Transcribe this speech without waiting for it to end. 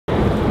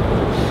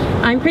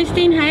I'm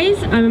Christine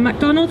Hayes. I'm a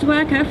McDonald's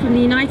worker from the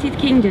United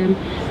Kingdom.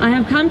 I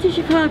have come to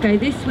Chicago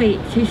this week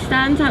to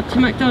stand up to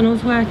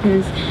McDonald's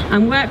workers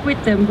and work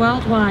with them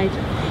worldwide.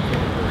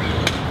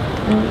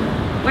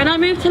 When I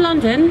moved to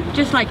London,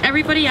 just like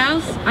everybody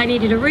else, I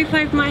needed a roof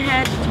over my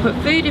head, to put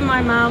food in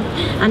my mouth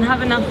and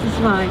have enough to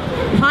survive.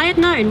 If I had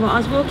known what I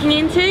was walking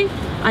into,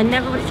 I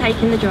never would have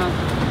taken the job.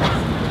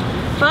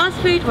 Fast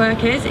food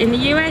workers in the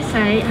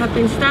USA have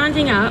been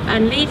standing up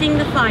and leading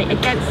the fight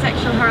against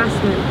sexual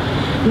harassment.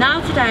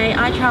 Now today,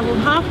 I travel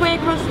halfway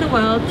across the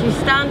world to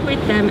stand with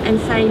them and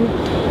say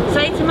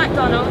to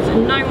McDonald's,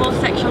 no more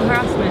sexual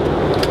harassment.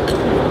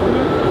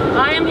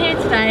 I am here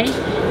today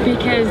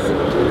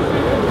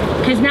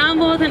because now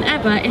more than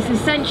ever it's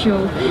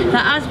essential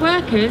that as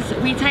workers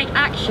we take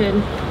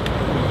action,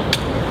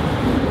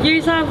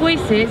 use our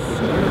voices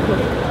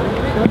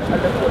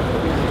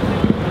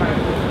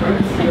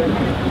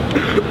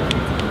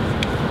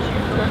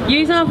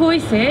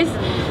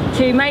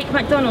to make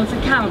McDonald's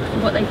account for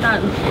what they've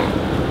done.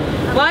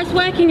 Whilst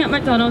working at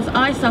McDonald's,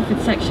 I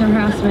suffered sexual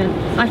harassment.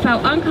 I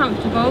felt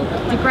uncomfortable,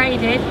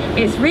 degraded.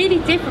 It's really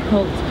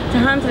difficult to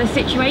handle a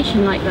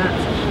situation like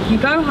that. You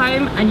go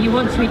home and you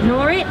want to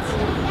ignore it,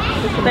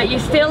 but you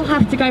still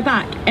have to go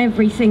back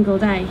every single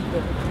day.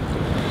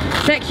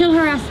 Sexual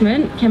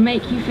harassment can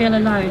make you feel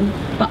alone,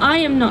 but I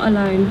am not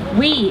alone.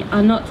 We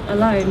are not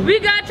alone. We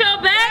got your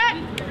back!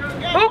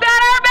 Who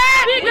got our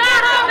back? We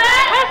got our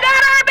back! Who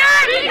got our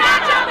back? We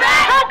got your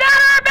back! Who got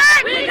our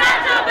back? We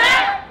got your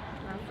back!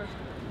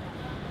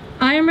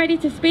 I am ready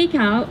to speak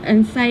out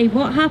and say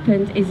what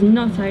happened is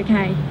not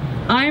okay.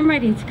 I am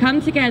ready to come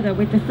together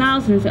with the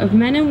thousands of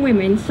men and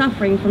women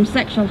suffering from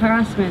sexual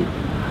harassment.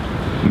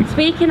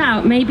 Speaking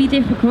out may be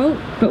difficult,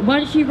 but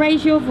once you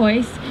raise your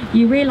voice,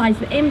 you realise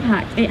the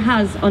impact it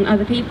has on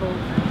other people.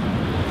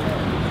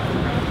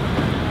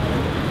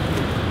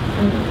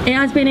 It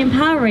has been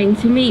empowering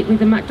to meet with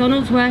the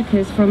McDonald's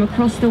workers from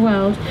across the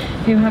world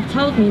who have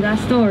told me their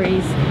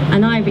stories,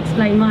 and I've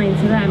explained mine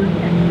to them.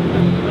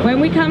 When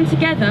we come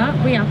together,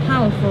 we are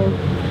powerful.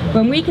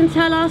 When we can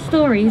tell our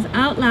stories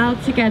out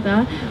loud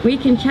together, we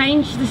can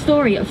change the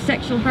story of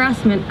sexual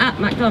harassment at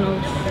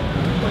McDonald's.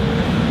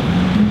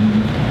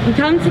 We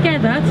come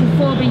together to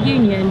form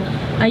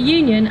a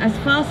union as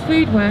fast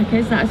food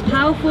workers that is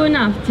powerful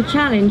enough to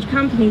challenge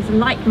companies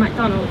like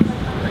McDonald's.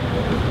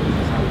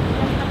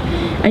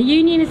 A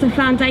union is a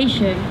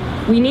foundation.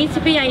 We need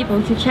to be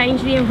able to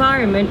change the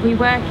environment we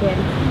work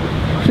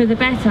in for the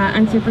better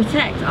and to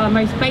protect our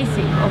most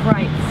basic of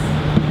rights.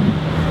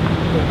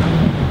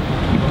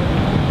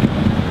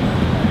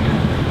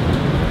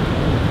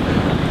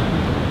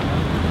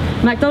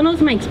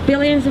 McDonald's makes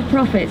billions of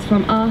profits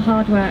from our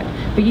hard work,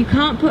 but you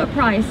can't put a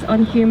price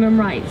on human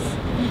rights,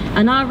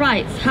 and our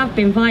rights have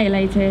been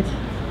violated.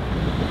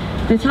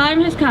 The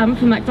time has come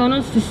for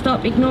McDonald's to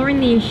stop ignoring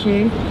the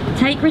issue,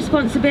 take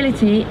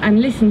responsibility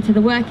and listen to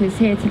the workers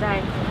here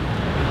today.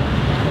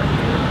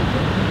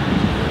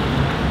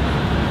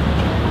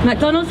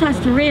 McDonald's has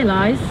to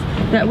realise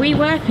that we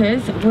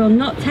workers will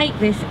not take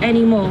this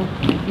anymore.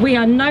 We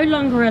are no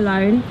longer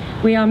alone,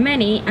 we are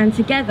many, and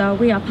together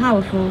we are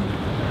powerful.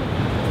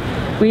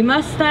 We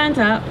must stand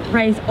up,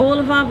 raise all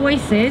of our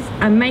voices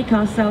and make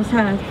ourselves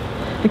heard,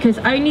 because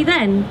only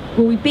then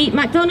will we beat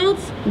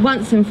McDonald's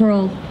once and for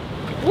all.